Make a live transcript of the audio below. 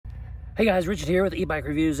Hey guys, Richard here with eBike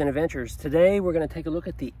Reviews and Adventures. Today we're going to take a look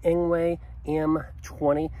at the ENGWE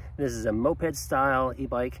M20. This is a moped style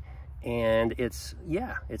e-bike and it's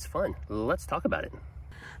fun. Let's talk about it.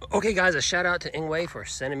 Okay guys, a shout out to ENGWE for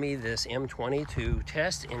sending me this M20 to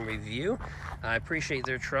test and review. I appreciate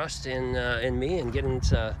their trust in me and getting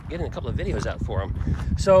a couple of videos out for them.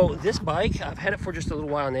 So this bike, I've had it for just a little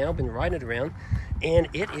while now, been riding it around, and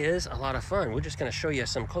it is a lot of fun. We're just going to show you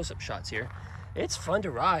some close-up shots here. It's fun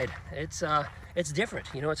to ride. It's different.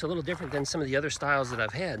 You know, it's a little different than some of the other styles that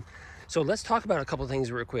I've had. So let's talk about a couple of things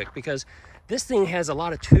real quick, because this thing has a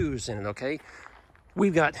lot of twos in it, okay?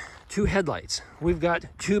 We've got 2 headlights. We've got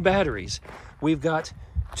 2 batteries. We've got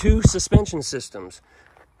 2 suspension systems.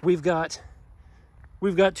 We've got 2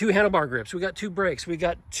 handlebar grips. We've got 2 brakes. We've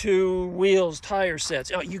got 2 wheels, tire sets.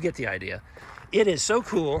 Oh, you get the idea. It is so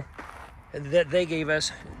cool that they gave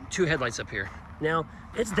us 2 headlights up here. Now,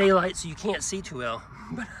 it's daylight, so you can't see too well,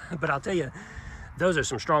 but I'll tell you, those are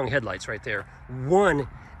some strong headlights right there. One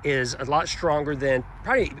is a lot stronger than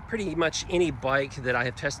pretty much any bike that I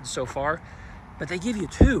have tested so far, but they give you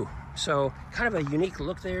 2. So kind of a unique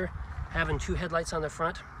look there, having 2 headlights on the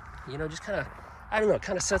front. You know, just kind of, I don't know,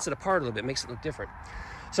 kind of sets it apart a little bit, makes it look different.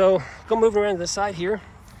 So go moving around to the side here.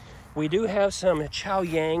 We do have some Chow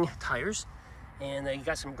Yang tires, and they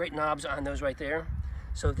got some great knobs on those right there.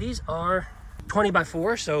 So these are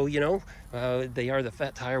 20x4, so you know, they are the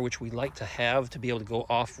fat tire, which we like to have to be able to go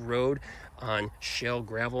off-road on shale,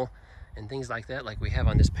 gravel, and things like that, like we have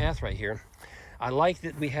on this path right here. I like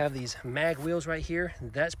that we have these mag wheels right here.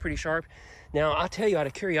 That's pretty sharp. Now, I'll tell you, out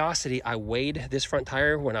of curiosity, I weighed this front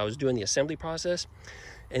tire when I was doing the assembly process,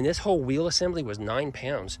 and this whole wheel assembly was 9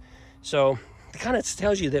 pounds. So it kind of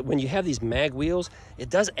tells you that when you have these mag wheels, it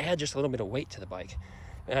does add just a little bit of weight to the bike.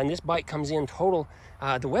 And this bike comes in total,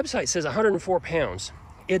 the website says 104 pounds.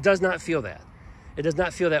 It does not feel that. It does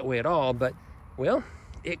not feel that way at all, but, well,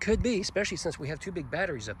 it could be, especially since we have 2 big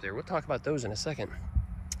batteries up there. We'll talk about those in a second.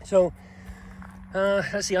 So,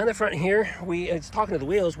 let's see, on the front here, it's talking to the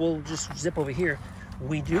wheels, we'll just zip over here.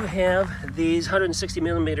 We do have these 160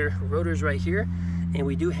 millimeter rotors right here, and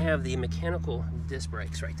we do have the mechanical disc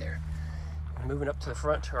brakes right there. Moving up to the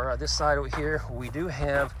front, or this side over here, we do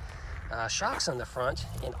have shocks on the front,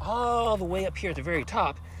 and all the way up here at the very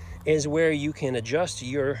top is where you can adjust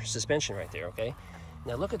your suspension right there, okay?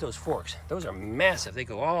 Now look at those forks. Those are massive. They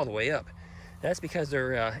go all the way up. That's because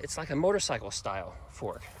they're, it's like a motorcycle style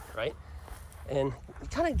fork, right? And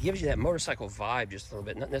it kind of gives you that motorcycle vibe just a little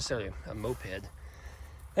bit, not necessarily a moped.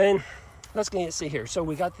 And let's see here. So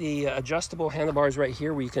we got the adjustable handlebars right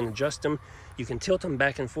here where you can adjust them. You can tilt them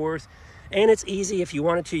back and forth. And it's easy. If you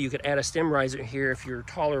wanted to, you could add a stem riser here. If you're a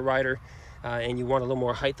taller rider and you want a little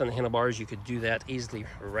more height on the handlebars, you could do that easily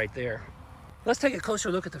right there. Let's take a closer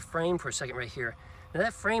look at the frame for a second right here. Now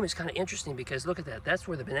that frame is kind of interesting because look at that. That's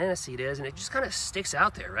where the banana seat is, and it just kind of sticks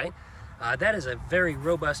out there, right? That is a very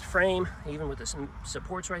robust frame, even with the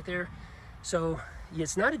supports right there. So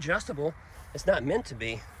it's not adjustable. It's not meant to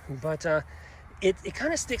be, but it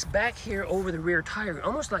kind of sticks back here over the rear tire,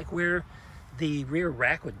 almost like where the rear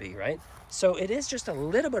rack would be, right? So it is just a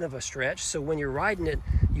little bit of a stretch. So when you're riding it,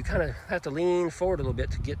 you kind of have to lean forward a little bit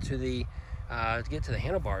to get to the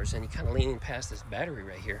handlebars, and you kind of leaning past this battery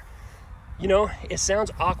right here. You know, it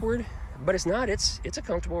sounds awkward, but it's not. It's a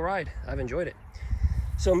comfortable ride. I've enjoyed it.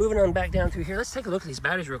 So moving on back down through here, let's take a look at these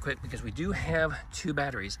batteries real quick, because we do have 2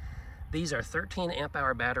 batteries. These are 13 amp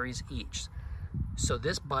hour batteries each. So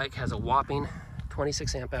this bike has a whopping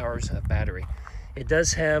 26 amp hours of battery. It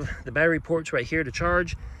does have the battery ports right here to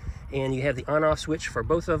charge, and you have the on-off switch for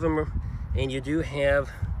both of them, and you do have,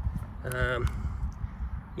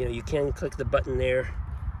 you know, you can click the button there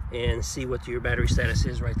and see what your battery status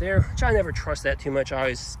is right there, which I never trust that too much. I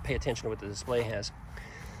always pay attention to what the display has.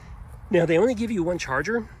 Now, they only give you 1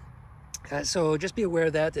 charger, so just be aware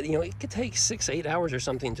of that, you know, it could take 6 to 8 hours or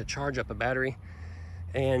something to charge up a battery,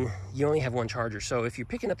 and you only have 1 charger. So if you're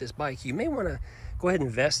picking up this bike, you may want to go ahead and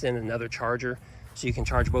invest in another charger so you can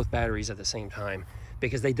charge both batteries at the same time,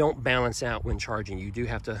 because they don't balance out when charging. You do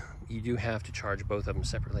have to charge both of them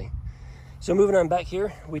separately. So moving on back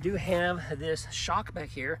here, we do have this shock back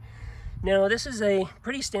here. Now this is a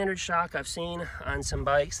pretty standard shock I've seen on some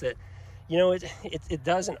bikes that, you know, it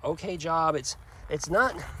does an okay job. It's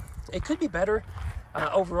not, it could be better.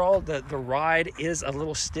 Overall, the ride is a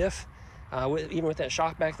little stiff, even with that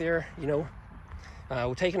shock back there. You know,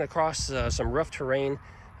 we're taking across some rough terrain.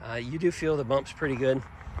 You do feel the bumps pretty good.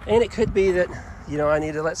 And it could be that, you know, I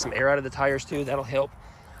need to let some air out of the tires too. That'll help.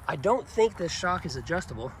 I don't think this shock is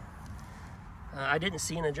adjustable. I didn't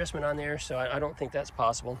see an adjustment on there, so I don't think that's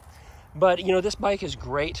possible. But, you know, this bike is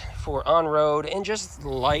great for on-road and just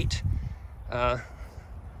light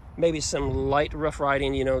Maybe some light rough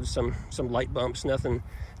riding, you know, some light bumps, nothing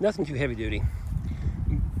too heavy duty.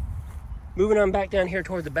 Moving on back down here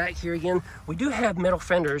toward the back here again, we do have metal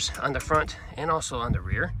fenders on the front and also on the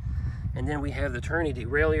rear. And then we have the turny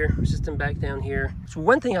derailleur system back down here. So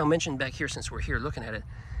one thing I'll mention back here since we're here looking at it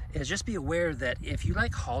is just be aware that if you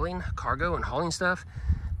like hauling cargo and hauling stuff,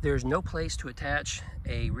 there's no place to attach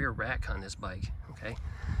a rear rack on this bike, okay?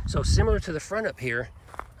 So similar to the front up here,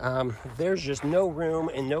 there's just no room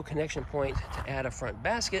and no connection point to add a front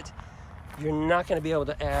basket. You're not gonna be able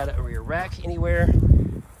to add a rear rack anywhere.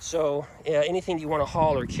 So anything you want to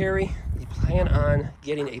haul or carry, you plan on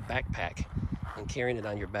getting a backpack and carrying it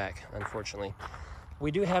on your back, unfortunately. We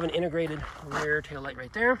do have an integrated rear taillight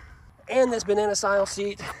right there. And this banana style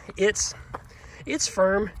seat, it's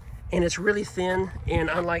firm and it's really thin. And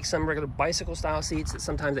unlike some regular bicycle style seats that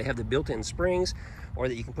sometimes they have the built-in springs or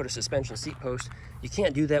that you can put a suspension seat post, you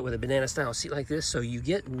can't do that with a banana style seat like this. So you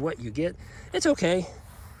get what you get. It's okay.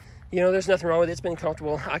 You know, there's nothing wrong with it. It's been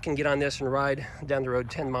comfortable. I can get on this and ride down the road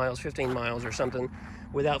 10 miles, 15 miles or something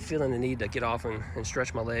without feeling the need to get off and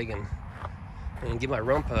stretch my leg and give my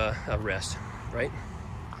rump a rest, right?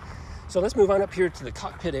 So let's move on up here to the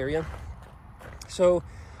cockpit area. So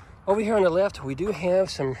over here on the left, we do have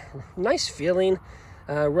some nice feeling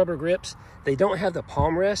rubber grips. They don't have the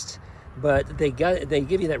palm rest, but they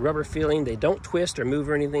give you that rubber feeling. They don't twist or move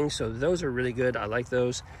or anything, so those are really good. I like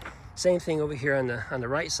those. Same thing over here on the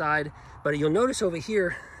right side, but you'll notice over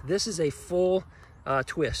here, this is a full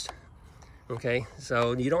twist, okay?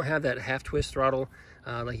 So you don't have that half twist throttle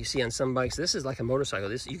like you see on some bikes. This is like a motorcycle.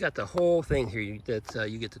 You got the whole thing here that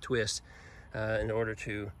you get to twist in order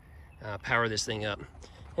to power this thing up.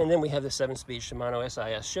 And then we have the 7-speed Shimano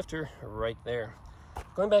SIS shifter right there.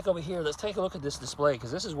 Going back over here, let's take a look at this display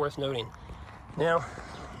because this is worth noting. Now,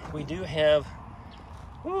 we do have,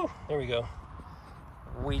 there we go.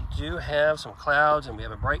 We do have some clouds and we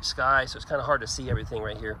have a bright sky, so it's kind of hard to see everything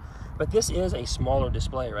right here. But this is a smaller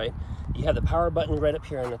display, right? You have the power button right up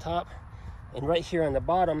here on the top, and right here on the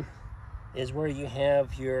bottom is where you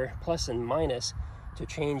have your plus and minus to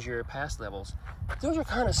change your pass levels. Those are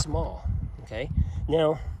kind of small, okay?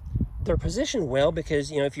 Now, they're positioned well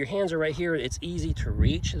because, you know, if your hands are right here, it's easy to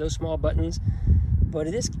reach those small buttons, but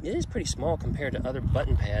it is pretty small compared to other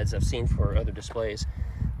button pads I've seen for other displays.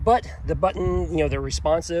 But the button, you know, they're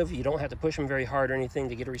responsive. You don't have to push them very hard or anything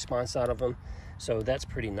to get a response out of them. So that's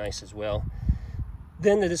pretty nice as well.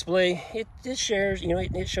 Then the display, it shares, you know,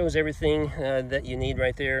 it shows everything that you need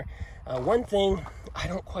right there. One thing I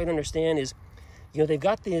don't quite understand is, you know, they've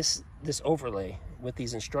got this overlay with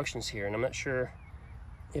these instructions here, and I'm not sure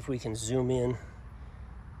if we can zoom in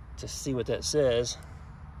to see what that says.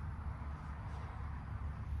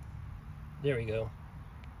 There we go.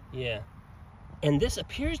 Yeah. And this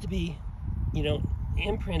appears to be, you know,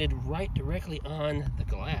 imprinted right directly on the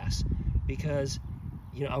glass because,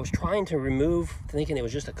 you know, I was trying to remove, thinking it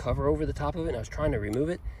was just a cover over the top of it, and I was trying to remove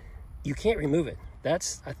it. You can't remove it.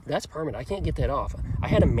 That's permanent. I can't get that off. I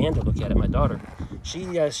had Amanda look at it, my daughter. She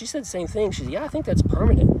said the same thing. She said, yeah, I think that's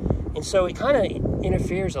permanent. And so it kind of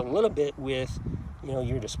interferes a little bit with, you know,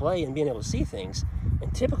 your display and being able to see things.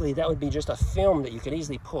 And typically that would be just a film that you could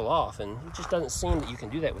easily pull off, and it just doesn't seem that you can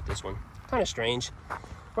do that with this one. Kind of strange.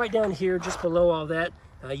 Right down here, just below all that,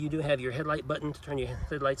 you do have your headlight button to turn your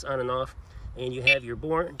headlights on and off, and you have your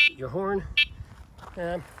horn,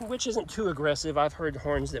 which isn't too aggressive. I've heard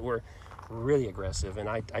horns that were really aggressive, and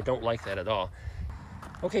I don't like that at all.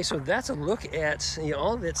 Okay, so that's a look at, you know,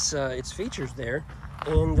 all of its features there,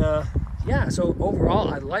 and yeah, so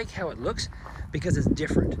overall I like how it looks because it's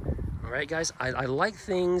different. All right, guys, I like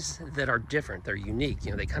things that are different. They're unique.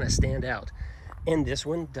 You know, they kind of stand out. And this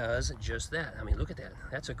one does just that. I mean, look at that.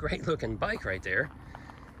 That's a great looking bike right there.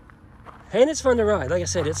 And it's fun to ride. Like I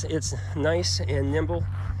said, it's nice and nimble.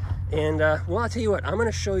 And well, I'll tell you what, I'm going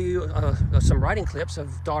to show you some riding clips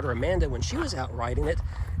of daughter Amanda when she was out riding it,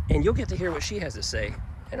 and you'll get to hear what she has to say.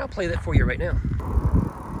 And I'll play that for you right now.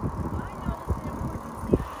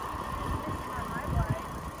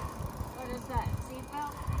 What is that?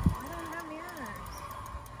 Seatbelt? I don't have mirrors.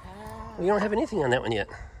 Well, you don't have anything on that one yet.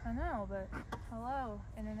 I know, but hello,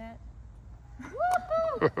 internet.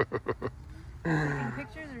 Taking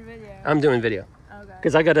pictures or video? I'm doing video. Okay.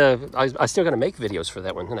 Because I still gotta make videos for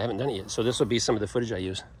that one, and I haven't done it yet. So this will be some of the footage I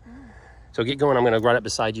use. So get going. I'm gonna ride up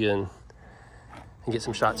beside you and get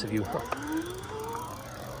some shots of you.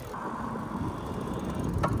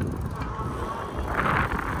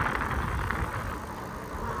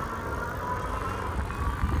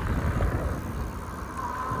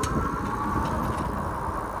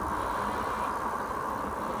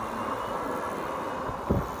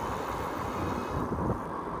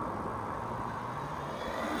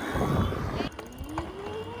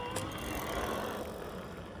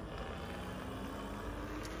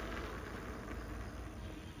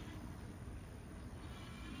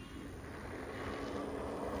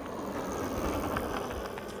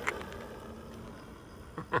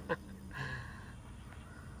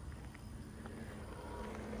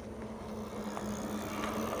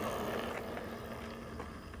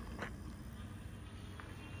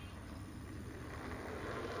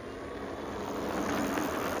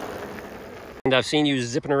 And I've seen you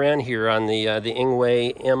zipping around here on the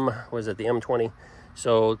ENGWE the M20.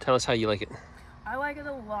 So tell us how you like it. I like it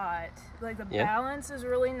a lot. Like the Yeah. balance is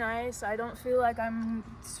really nice. I don't feel like I'm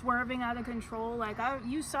swerving out of control. Like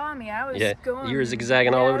you saw me. I was going. You were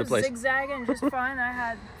zigzagging all over the place. Zigzagging just fine. I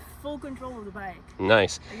had full control of the bike.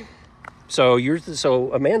 Nice. So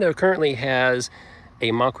Amanda currently has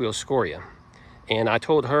a mock wheel Scoria, and I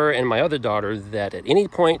told her and my other daughter that at any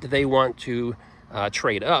point they want to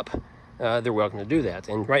trade up, they're welcome to do that.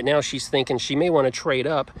 And right now she's thinking she may want to trade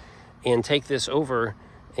up and take this over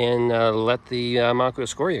and let the mock wheel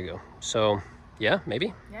Scoria go. So yeah,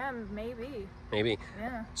 maybe. Yeah, maybe. Maybe.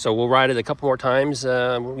 Yeah. So we'll ride it a couple more times,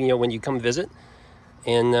 when you come visit,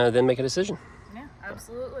 and then make a decision. Yeah,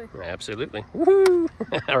 absolutely. Absolutely. Woohoo!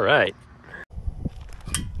 All right.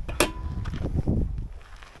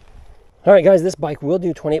 All right, guys, this bike will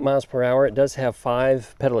do 28 miles per hour. It does have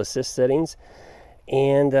 5 pedal assist settings.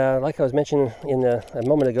 And like I was mentioning a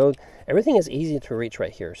moment ago, everything is easy to reach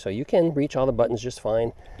right here. So you can reach all the buttons just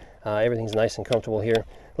fine. Everything's nice and comfortable here.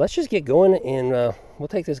 Let's just get going, and we'll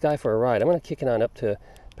take this guy for a ride. I'm going to kick it on up to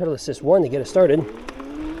pedal assist 1 to get it started.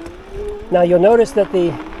 Now you'll notice that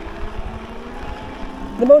the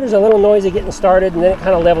motor's a little noisy getting started, and then it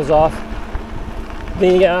kind of levels off.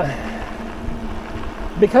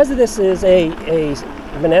 Because of this is a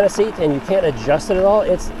banana seat and you can't adjust it at all,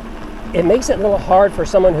 it makes it a little hard for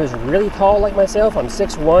someone who's really tall like myself. I'm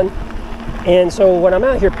 6'1", and so when I'm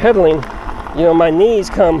out here pedaling, my knees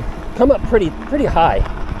come up pretty high,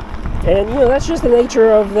 and that's just the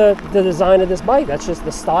nature of the design of this bike. That's just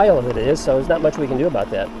the style of it is. So there's not much we can do about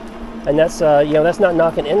that, and that's that's not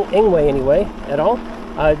knocking ENGWE anyway at all.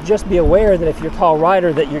 Just be aware that if you're a tall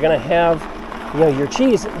rider, that you're going to have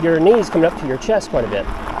your knees coming up to your chest quite a bit.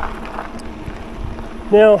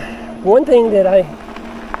 Now, one thing that I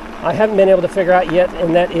haven't been able to figure out yet,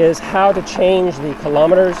 and that is how to change the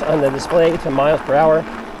kilometers on the display to miles per hour.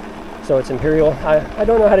 So it's imperial. I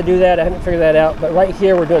don't know how to do that. I haven't figured that out. But right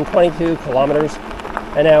here we're doing 22 kilometers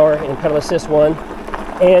an hour in pedal assist 1.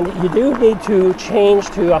 And you do need to change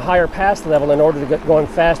to a higher pass level in order to get going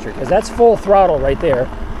faster, because that's full throttle right there.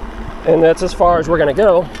 And that's as far as we're going to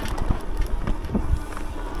go.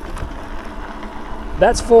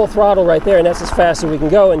 That's full throttle right there, and that's as fast as we can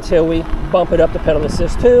go until we bump it up to pedal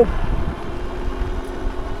assist 2.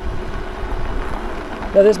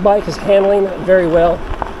 Now this bike is handling very well.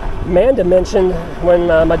 Amanda mentioned, when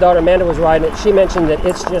my daughter Amanda was riding it, she mentioned that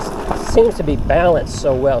it just seems to be balanced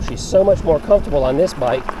so well. She's so much more comfortable on this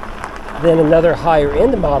bike than another higher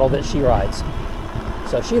end model that she rides.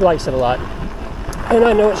 So she likes it a lot. And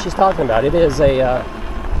I know what she's talking about. It is a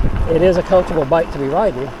comfortable bike to be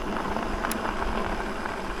riding.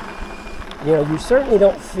 You certainly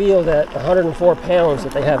don't feel that 104 pounds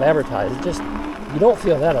that they have advertised. You don't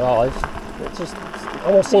feel that at all. It just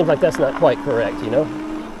almost seems like that's not quite correct,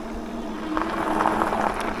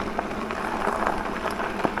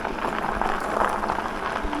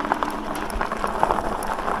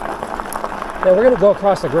 Now we're going to go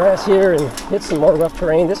across the grass here and hit some more rough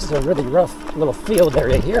terrain. This is a really rough little field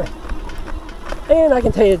area here. And I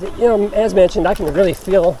can tell you that, as mentioned, I can really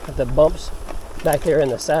feel the bumps back there in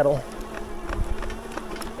the saddle.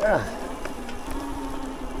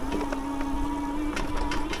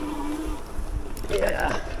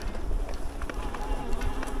 Yeah,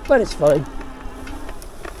 but it's fun.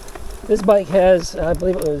 This bike has, I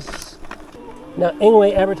believe it was, now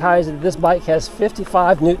ENGWE advertised that this bike has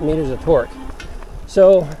 55 Newton meters of torque.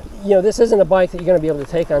 So, this isn't a bike that you're going to be able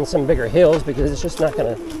to take on some bigger hills, because it's just not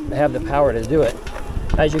going to have the power to do it,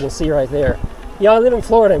 as you can see right there. I live in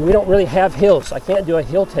Florida and we don't really have hills, so I can't do a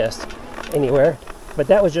hill test anywhere. But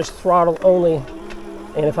that was just throttle only,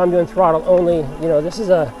 and if I'm doing throttle only, this is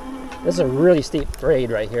a really steep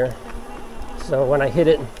grade right here. So when I hit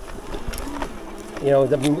it, you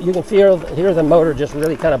can hear the motor just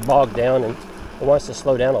really kind of bogged down, and it wants to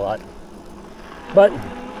slow down a lot. But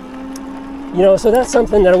so that's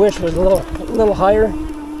something that I wish was a little higher.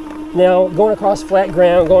 Now going across flat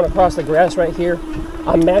ground, going across the grass right here,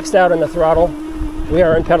 I'm maxed out on the throttle. We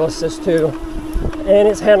are in pedal assist 2. And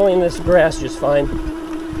it's handling this grass just fine.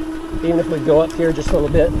 Even if we go up here just a little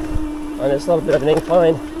bit on this little bit of an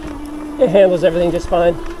incline, it handles everything just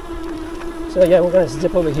fine. So yeah, we're going to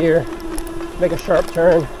zip over here, make a sharp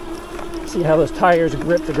turn, see how those tires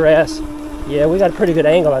grip the grass. Yeah, we got a pretty good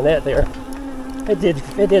angle on that there. It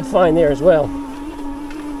did fine there as well.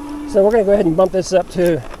 So we're going to go ahead and bump this up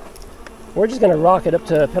to, we're just going to rock it up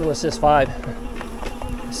to pedal assist 5.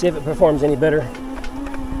 See if it performs any better.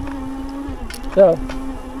 So,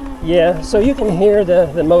 yeah, so you can hear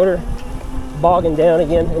the motor bogging down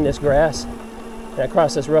again in this grass and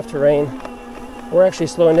across this rough terrain. We're actually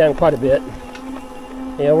slowing down quite a bit.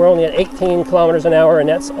 You know, we're only at 18 kilometers an hour, and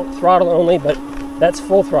that's throttle only, but that's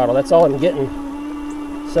full throttle. That's all I'm getting.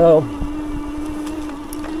 So,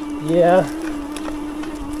 yeah,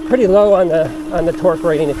 pretty low on the torque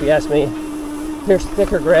rating, if you ask me. Here's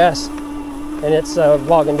thicker grass, and it's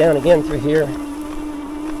bogging down again through here.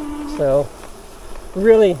 So,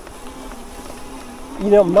 really, you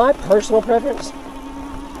know, my personal preference,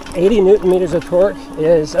 80 Newton meters of torque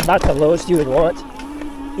is about the lowest you would want.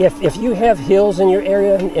 If you have hills in your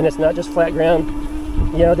area and it's not just flat ground,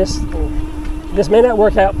 you know, this may not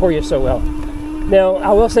work out for you so well. Now,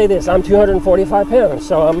 I will say this, I'm 245 pounds,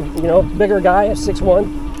 so I'm, you know, bigger guy at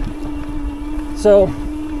 6'1". So,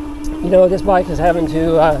 you know, this bike is having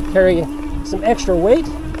to carry some extra weight,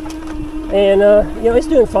 and, you know, it's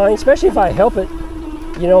doing fine, especially if I help it,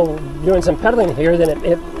 you know, doing some pedaling here, then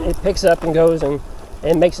it picks up and goes and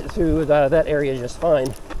makes it through that area just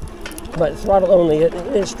fine. But throttle only, it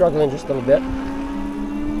is struggling just a little bit.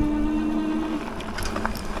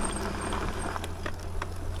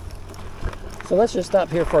 So let's just stop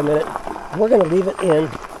here for a minute. We're going to leave it in.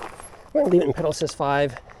 We're going to leave it in pedal assist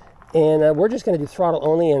 5, and we're just going to do throttle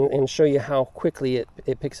only and show you how quickly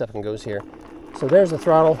it picks up and goes here. So there's the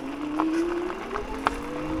throttle.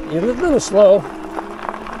 You're a little slow.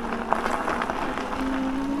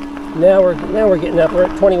 Now we're getting up. We're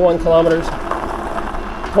at 21 kilometers.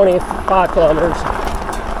 25 kilometers,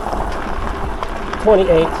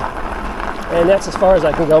 28, and that's as far as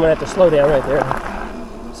I can go. I'm gonna have to slow down right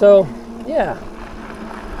there. So, yeah.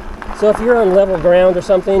 So if you're on level ground or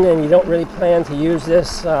something and you don't really plan to use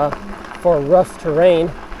this for rough terrain,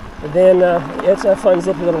 then it's a fun,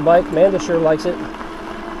 zippy little bike. Amanda sure likes it.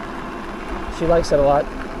 She likes it a lot.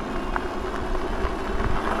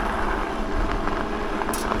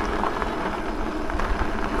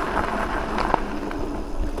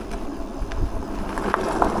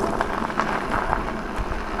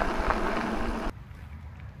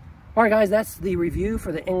 Alright guys, that's the review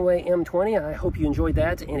for the ENGWE M20. I hope you enjoyed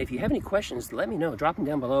that, and if you have any questions, let me know. Drop them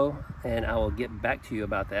down below and I will get back to you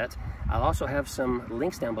about that. I'll also have some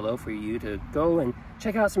links down below for you to go and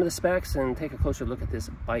check out some of the specs and take a closer look at this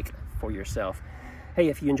bike for yourself. Hey,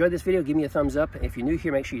 if you enjoyed this video, give me a thumbs up. If you're new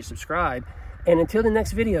here, make sure you subscribe. And until the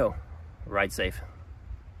next video, ride safe.